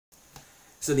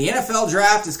So the NFL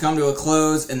draft has come to a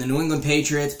close, and the New England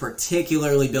Patriots,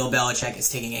 particularly Bill Belichick, is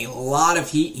taking a lot of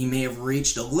heat. He may have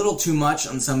reached a little too much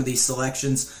on some of these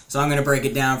selections, so I'm going to break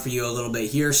it down for you a little bit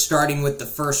here. Starting with the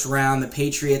first round, the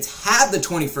Patriots had the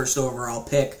 21st overall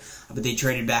pick, but they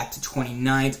traded back to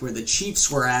 29th, where the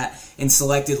Chiefs were at, and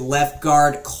selected left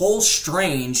guard Cole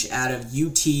Strange out of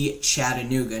UT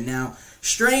Chattanooga. Now,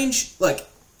 Strange, look,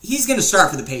 he's going to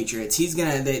start for the Patriots.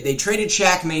 They traded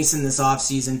Shaq Mason this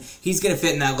offseason. He's going to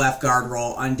fit in that left guard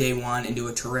role on day one and do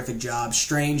a terrific job.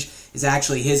 Strange is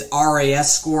actually, his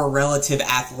RAS score, relative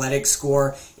athletic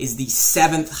score, is the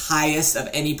 7th highest of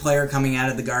any player coming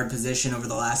out of the guard position over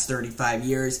the last 35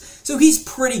 years. So he's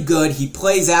pretty good. He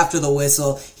plays after the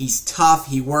whistle. He's tough.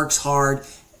 He works hard.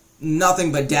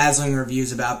 Nothing but dazzling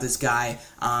reviews about this guy.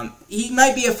 He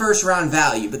might be a first-round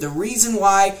value, but the reason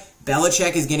why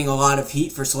Belichick is getting a lot of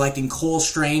heat for selecting Cole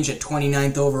Strange at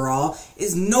 29th overall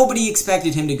is nobody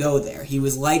expected him to go there. He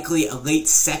was likely a late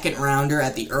second rounder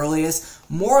at the earliest,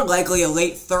 more likely a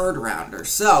late third rounder.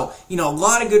 So, a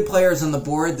lot of good players on the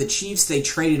board. The Chiefs, they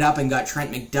traded up and got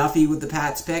Trent McDuffie with the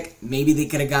Pats pick. Maybe they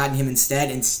could have gotten him instead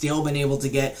and still been able to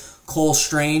get Cole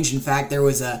Strange. In fact, there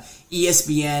was a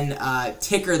ESPN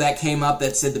ticker that came up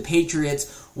that said the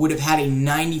Patriots would have had a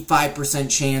 95%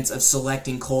 chance of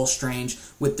selecting Cole Strange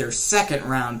with their second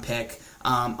round pick.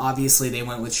 Obviously, they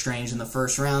went with Strange in the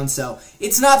first round, so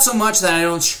it's not so much that I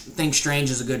don't think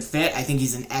Strange is a good fit. I think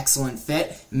he's an excellent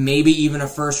fit, maybe even a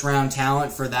first-round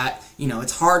talent for that.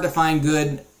 It's hard to find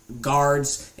good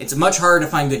guards. It's much harder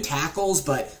to find good tackles,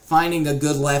 but finding a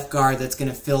good left guard that's going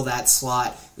to fill that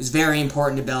slot was very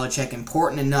important to Belichick,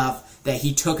 important enough that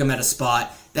he took him at a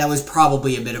spot that was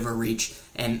probably a bit of a reach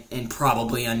and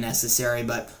probably unnecessary.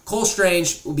 But Cole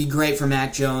Strange will be great for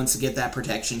Mac Jones to get that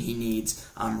protection he needs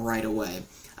right away.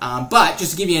 But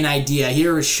just to give you an idea,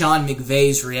 here is Sean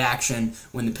McVay's reaction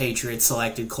when the Patriots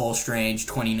selected Cole Strange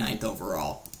 29th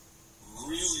overall.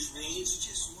 Really, Strange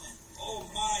just went, oh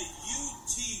my,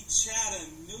 UT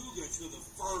Chattanooga to the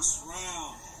first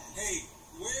round. Hey,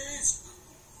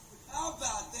 how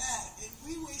about that? And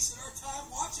we wasted our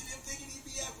time watching him thinking he'd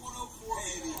be at 104,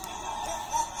 maybe.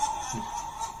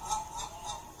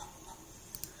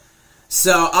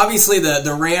 So, obviously,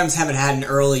 the Rams haven't had an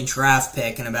early draft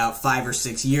pick in about 5 or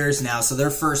 6 years now, so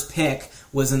their first pick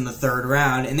was in the third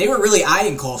round, and they were really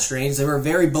eyeing Cole Strange. They were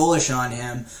very bullish on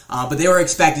him, but they were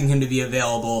expecting him to be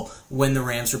available when the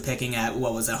Rams were picking at,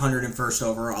 101st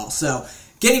overall. So,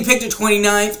 getting picked at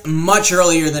 29th, much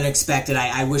earlier than expected.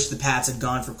 I wish the Pats had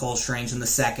gone for Cole Strange in the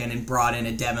second and brought in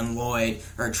a Devin Lloyd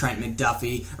or a Trent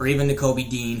McDuffie or even Nakobe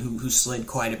Dean, who slid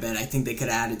quite a bit. I think they could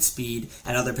have added speed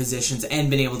at other positions and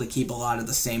been able to keep a lot of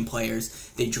the same players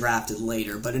they drafted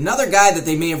later. But another guy that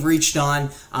they may have reached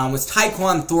on was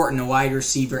Tyquan Thornton, a wide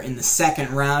receiver in the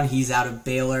second round. He's out of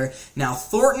Baylor. Now,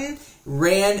 Thornton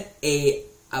ran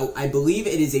I believe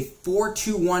it is a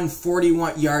 4.21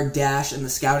 41-yard dash in the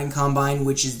scouting combine,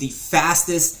 which is the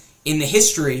fastest in the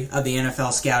history of the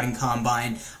NFL scouting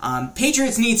combine.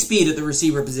 Patriots need speed at the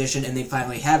receiver position, and they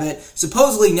finally have it.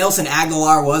 Supposedly, Nelson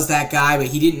Aguilar was that guy, but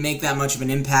he didn't make that much of an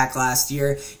impact last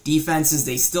year. Defenses,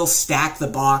 they still stacked the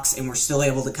box and were still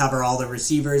able to cover all the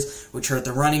receivers, which hurt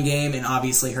the running game and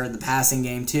obviously hurt the passing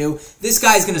game too. This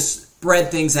guy's going to spread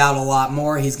things out a lot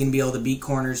more. He's going to be able to beat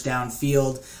corners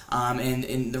downfield,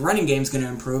 and the running game is going to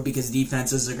improve because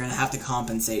defenses are going to have to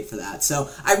compensate for that. So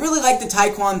I really like the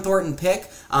Tyquan Thornton pick.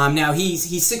 Now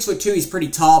he's 6'2", he's pretty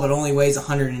tall, but only weighs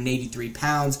 183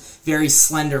 pounds. Very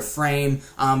slender frame.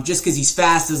 Just because he's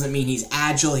fast doesn't mean he's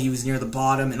agile. He was near the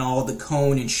bottom in all of the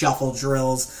cone and shuffle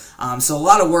drills. So a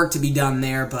lot of work to be done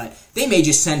there, but they may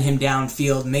just send him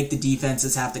downfield, make the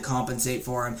defenses have to compensate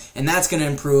for him, and that's going to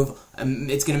improve.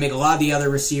 It's going to make a lot of the other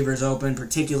receivers open,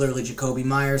 particularly Jacoby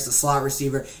Myers, the slot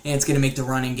receiver, and it's going to make the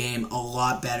running game a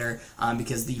lot better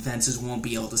because defenses won't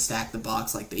be able to stack the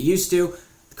box like they used to.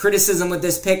 Criticism with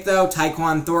this pick, though,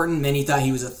 Tyquan Thornton, many thought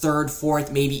he was a third,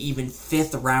 fourth, maybe even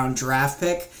fifth round draft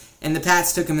pick, and the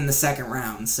Pats took him in the second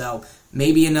round, so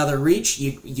maybe another reach.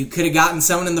 You could have gotten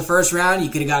someone in the first round.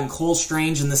 You could have gotten Cole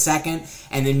Strange in the second,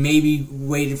 and then maybe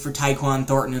waited for Tyquan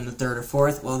Thornton in the third or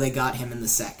fourth. Well, they got him in the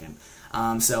second.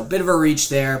 So a bit of a reach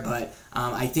there, but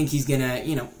I think he's going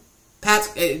to,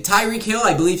 Tyreek Hill,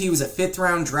 I believe he was a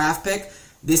fifth-round draft pick.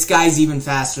 This guy's even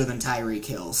faster than Tyreek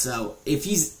Hill. So if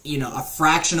he's, a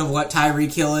fraction of what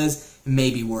Tyreek Hill is,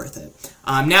 maybe worth it.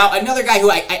 Now, another guy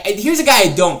who here's a guy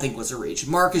I don't think was a reach.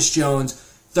 Marcus Jones,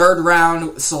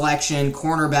 third-round selection,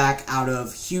 cornerback out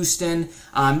of Houston.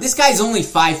 This guy's only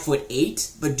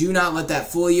 5'8", but do not let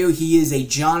that fool you. He is a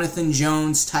Jonathan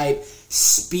Jones-type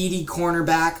speedy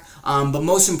cornerback. but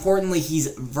most importantly, he's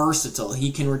versatile.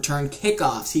 He can return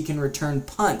kickoffs. He can return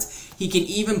punts. He can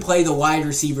even play the wide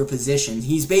receiver position.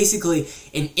 He's basically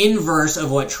an inverse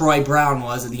of what Troy Brown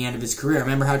was at the end of his career.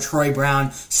 Remember how Troy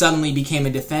Brown suddenly became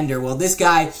a defender? Well, this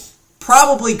guy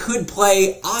probably could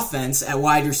play offense at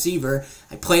wide receiver.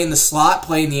 Play in the slot,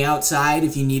 play in the outside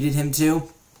if you needed him to.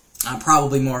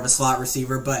 Probably more of a slot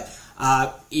receiver, but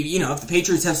if the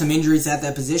Patriots have some injuries at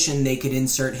that position, they could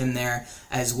insert him there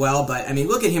as well. But, I mean,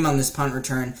 look at him on this punt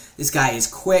return. This guy is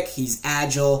quick. He's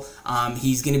agile.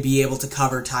 He's going to be able to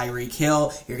cover Tyreek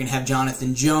Hill. You're going to have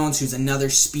Jonathan Jones, who's another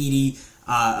speedy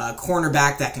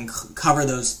cornerback that can cover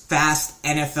those fast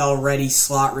NFL-ready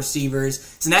slot receivers.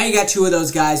 So now you got two of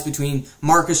those guys between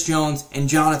Marcus Jones and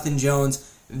Jonathan Jones.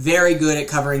 Very good at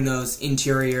covering those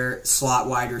interior slot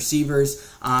wide receivers.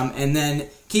 And then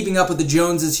keeping up with the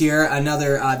Joneses here,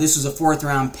 this was a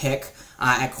 4th-round pick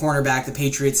at cornerback. The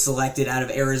Patriots selected out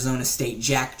of Arizona State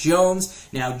Jack Jones.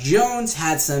 Now, Jones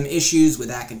had some issues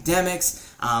with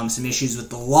academics, some issues with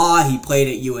the law. He played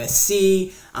at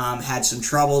USC, had some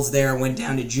troubles there, went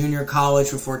down to junior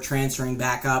college before transferring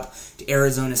back up to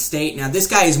Arizona State. Now, this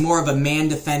guy is more of a man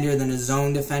defender than a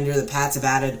zone defender. The Pats have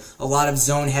added a lot of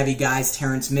zone-heavy guys,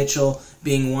 Terrence Mitchell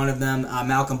being one of them,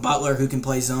 Malcolm Butler, who can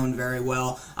play zone very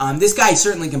well. This guy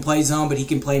certainly can play zone, but he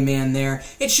can play man there.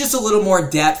 It's just a little more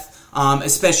depth.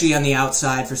 Especially on the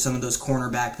outside for some of those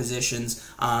cornerback positions.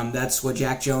 That's what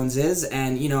Jack Jones is.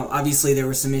 And, obviously there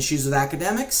were some issues with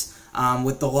academics,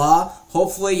 with the law.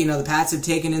 Hopefully, the Pats have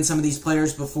taken in some of these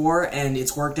players before, and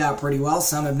it's worked out pretty well.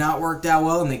 Some have not worked out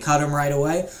well, and they cut him right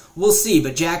away. We'll see.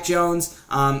 But Jack Jones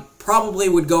probably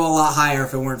would go a lot higher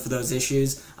if it weren't for those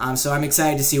issues. So I'm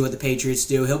excited to see what the Patriots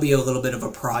do. He'll be a little bit of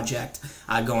a project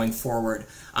going forward.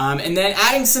 And then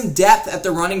adding some depth at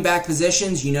the running back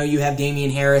positions. You have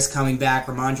Damian Harris coming back,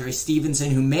 Ramondre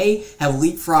Stevenson, who may have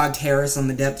leapfrogged Harris on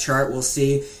the depth chart. We'll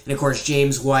see. And, of course,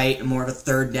 James White, more of a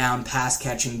third-down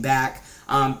pass-catching back.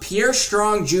 Pierre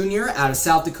Strong Jr. out of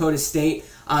South Dakota State.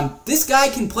 This guy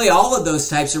can play all of those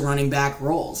types of running back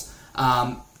roles.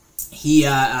 He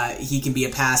can be a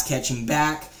pass-catching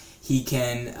back. He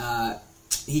can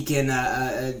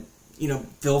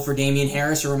fill for Damian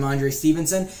Harris or Ramondre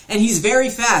Stevenson. And he's very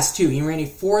fast, too. He ran a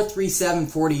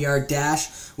 4.37 40-yard dash,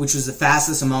 which was the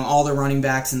fastest among all the running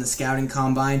backs in the scouting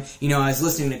combine. I was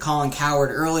listening to Colin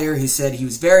Cowherd earlier, who said he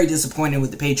was very disappointed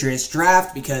with the Patriots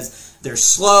draft because they're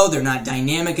slow, they're not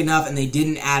dynamic enough, and they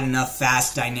didn't add enough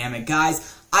fast, dynamic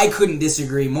guys. I couldn't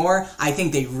disagree more. I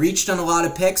think they reached on a lot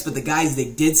of picks, but the guys they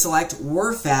did select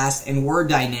were fast and were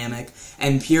dynamic,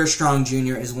 and Pierre Strong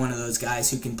Jr. is one of those guys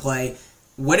who can play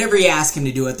whatever you ask him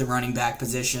to do at the running back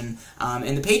position.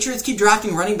 And the Patriots keep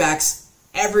drafting running backs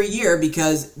every year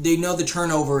because they know the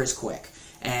turnover is quick.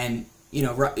 And,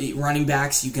 running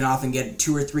backs, you can often get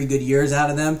 2 or 3 good years out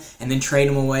of them and then trade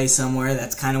them away somewhere.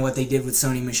 That's kind of what they did with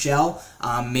Sony Michel.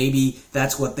 Maybe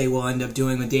that's what they will end up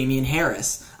doing with Damian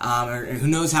Harris. Or who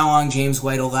knows how long James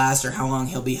White will last or how long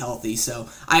he'll be healthy. So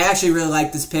I actually really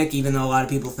like this pick, even though a lot of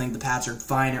people think the Pats are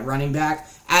fine at running back.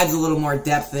 Adds a little more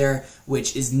depth there,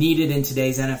 which is needed in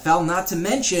today's NFL. Not to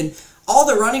mention, all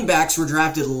the running backs were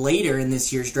drafted later in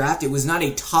this year's draft. It was not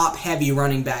a top-heavy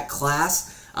running back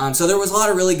class. So there was a lot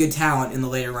of really good talent in the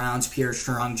later rounds, Pierre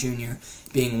Strong Jr.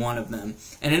 being one of them.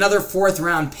 And another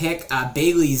 4th-round pick,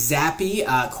 Bailey Zappi,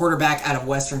 quarterback out of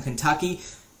Western Kentucky.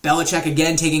 Belichick,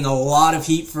 again, taking a lot of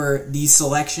heat for these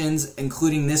selections,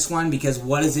 including this one, because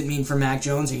what does it mean for Mac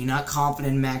Jones? Are you not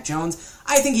confident in Mac Jones?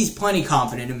 I think he's plenty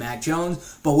confident in Mac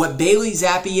Jones, but what Bailey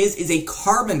Zappi is a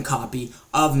carbon copy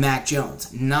of Mac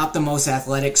Jones. Not the most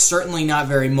athletic, certainly not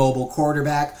very mobile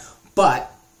quarterback,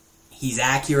 but he's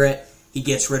accurate. He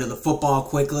gets rid of the football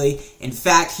quickly. In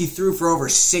fact, he threw for over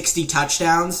 60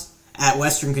 touchdowns at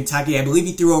Western Kentucky. I believe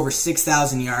he threw over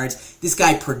 6,000 yards. This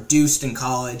guy produced in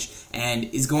college and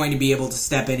is going to be able to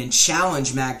step in and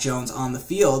challenge Mac Jones on the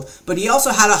field. But he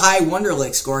also had a high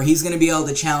Wonderlic score. He's going to be able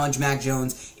to challenge Mac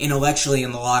Jones intellectually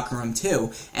in the locker room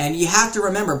too. And you have to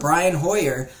remember, Brian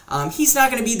Hoyer, he's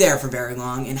not going to be there for very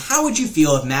long. And how would you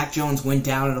feel if Mac Jones went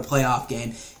down in a playoff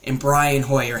game and Brian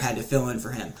Hoyer had to fill in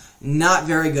for him? Not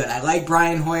very good. I like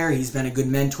Brian Hoyer. He's been a good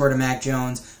mentor to Mac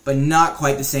Jones, but not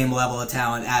quite the same level of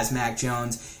talent as Mac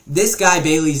Jones. This guy,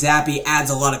 Bailey Zappi, adds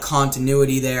a lot of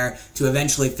continuity there to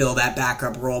eventually fill that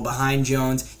backup role behind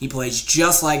Jones. He plays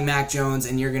just like Mac Jones,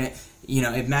 and you're going to,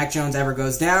 if Mac Jones ever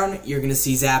goes down, you're going to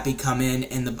see Zappi come in,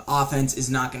 and the offense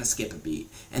is not going to skip a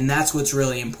beat. And that's what's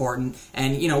really important.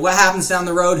 And, what happens down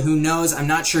the road, who knows? I'm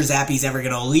not sure Zappi's ever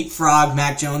going to leapfrog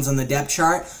Mac Jones on the depth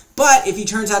chart, But if he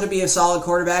turns out to be a solid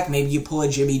quarterback, maybe you pull a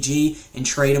Jimmy G and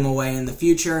trade him away in the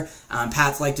future.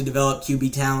 Pats like to develop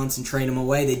QB talents and trade him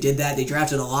away. They did that. They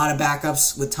drafted a lot of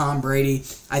backups with Tom Brady.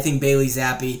 I think Bailey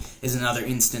Zappi is another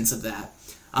instance of that.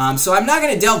 So I'm not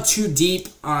going to delve too deep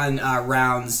on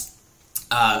rounds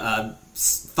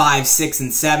 5, 6,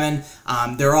 and 7.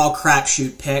 They're all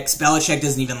crapshoot picks. Belichick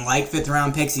doesn't even like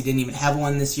 5th-round picks. He didn't even have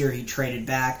one this year. He traded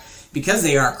back because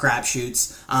they are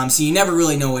crapshoots. So you never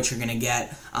really know what you're going to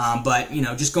get. But,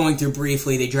 just going through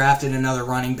briefly, they drafted another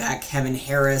running back, Kevin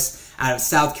Harris, out of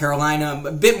South Carolina.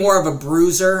 A bit more of a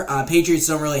bruiser. Patriots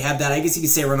don't really have that. I guess you could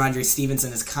say Ramondre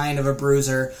Stevenson is kind of a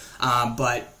bruiser.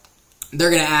 But they're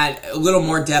going to add a little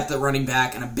more depth at running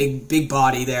back and a big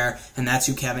body there, and that's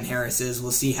who Kevin Harris is.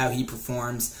 We'll see how he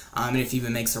performs and if he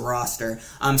even makes a roster.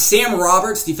 Sam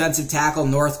Roberts, defensive tackle,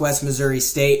 Northwest Missouri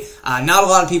State. Not a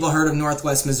lot of people heard of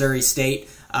Northwest Missouri State,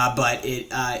 but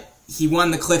he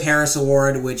won the Cliff Harris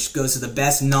Award, which goes to the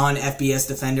best non-FBS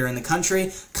defender in the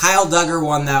country. Kyle Duggar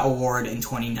won that award in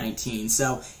 2019.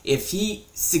 So if he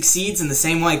succeeds in the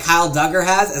same way Kyle Duggar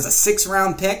has as a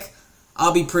 6th-round pick,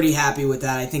 I'll be pretty happy with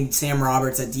that. I think Sam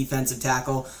Roberts at defensive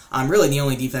tackle, really the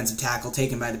only defensive tackle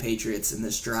taken by the Patriots in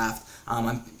this draft.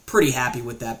 I'm pretty happy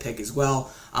with that pick as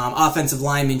well. Offensive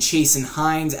lineman Chasen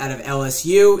Hines out of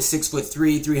LSU,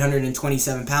 6'3",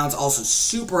 327 pounds, also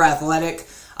super athletic.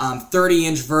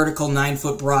 30-inch vertical,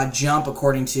 9-foot broad jump,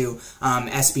 according to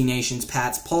SB Nation's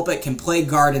Pat's Pulpit. Can play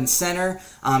guard and center,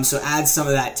 so adds some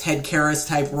of that Ted Karras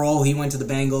type role. He went to the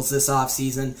Bengals this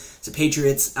offseason. So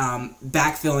Patriots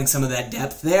backfilling some of that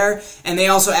depth there. And they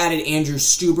also added Andrew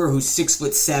Stuber, who's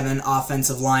 6'7",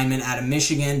 offensive lineman out of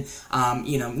Michigan.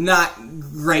 Not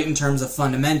great in terms of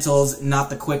fundamentals,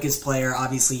 not the quickest player.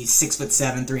 Obviously, he's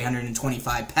 6'7",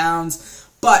 325 pounds,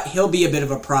 but he'll be a bit of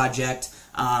a project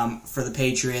for the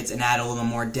Patriots and add a little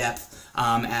more depth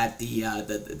at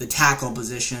the tackle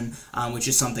position, which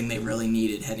is something they really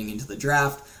needed heading into the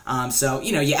draft. So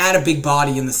you add a big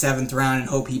body in the 7th round and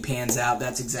hope he pans out.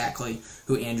 That's exactly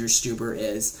who Andrew Stuber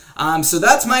is. So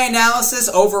that's my analysis.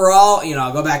 Overall,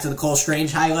 I'll go back to the Cole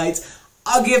Strange highlights.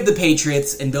 I'll give the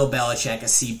Patriots and Bill Belichick a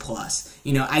C+.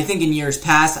 I think in years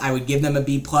past I would give them a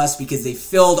B+ because they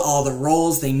filled all the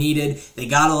roles they needed. They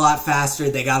got a lot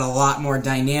faster. They got a lot more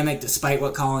dynamic, despite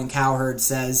what Colin Cowherd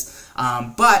says.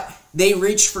 But they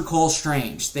reached for Cole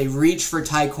Strange. They reached for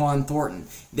Tyquan Thornton.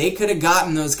 They could have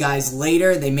gotten those guys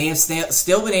later. They may have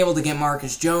still been able to get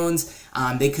Marcus Jones.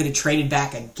 They could have traded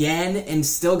back again and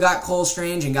still got Cole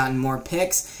Strange and gotten more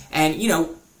picks. And,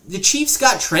 the Chiefs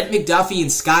got Trent McDuffie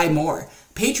and Sky Moore.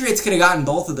 Patriots could have gotten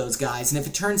both of those guys, and if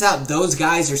it turns out those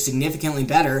guys are significantly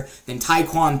better than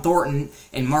Tyquan Thornton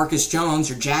and Marcus Jones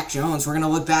or Jack Jones, we're going to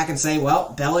look back and say,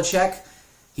 well, Belichick,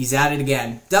 he's at it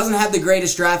again. Doesn't have the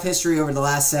greatest draft history over the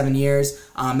last 7 years.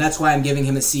 That's why I'm giving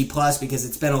him a C+, because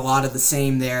it's been a lot of the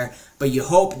same there. But you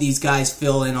hope these guys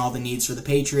fill in all the needs for the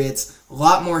Patriots. A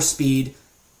lot more speed.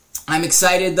 I'm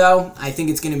excited, though. I think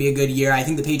it's going to be a good year. I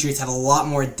think the Patriots have a lot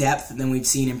more depth than we've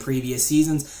seen in previous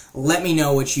seasons. Let me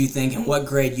know what you think and what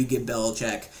grade you give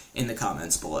Belichick in the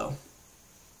comments below.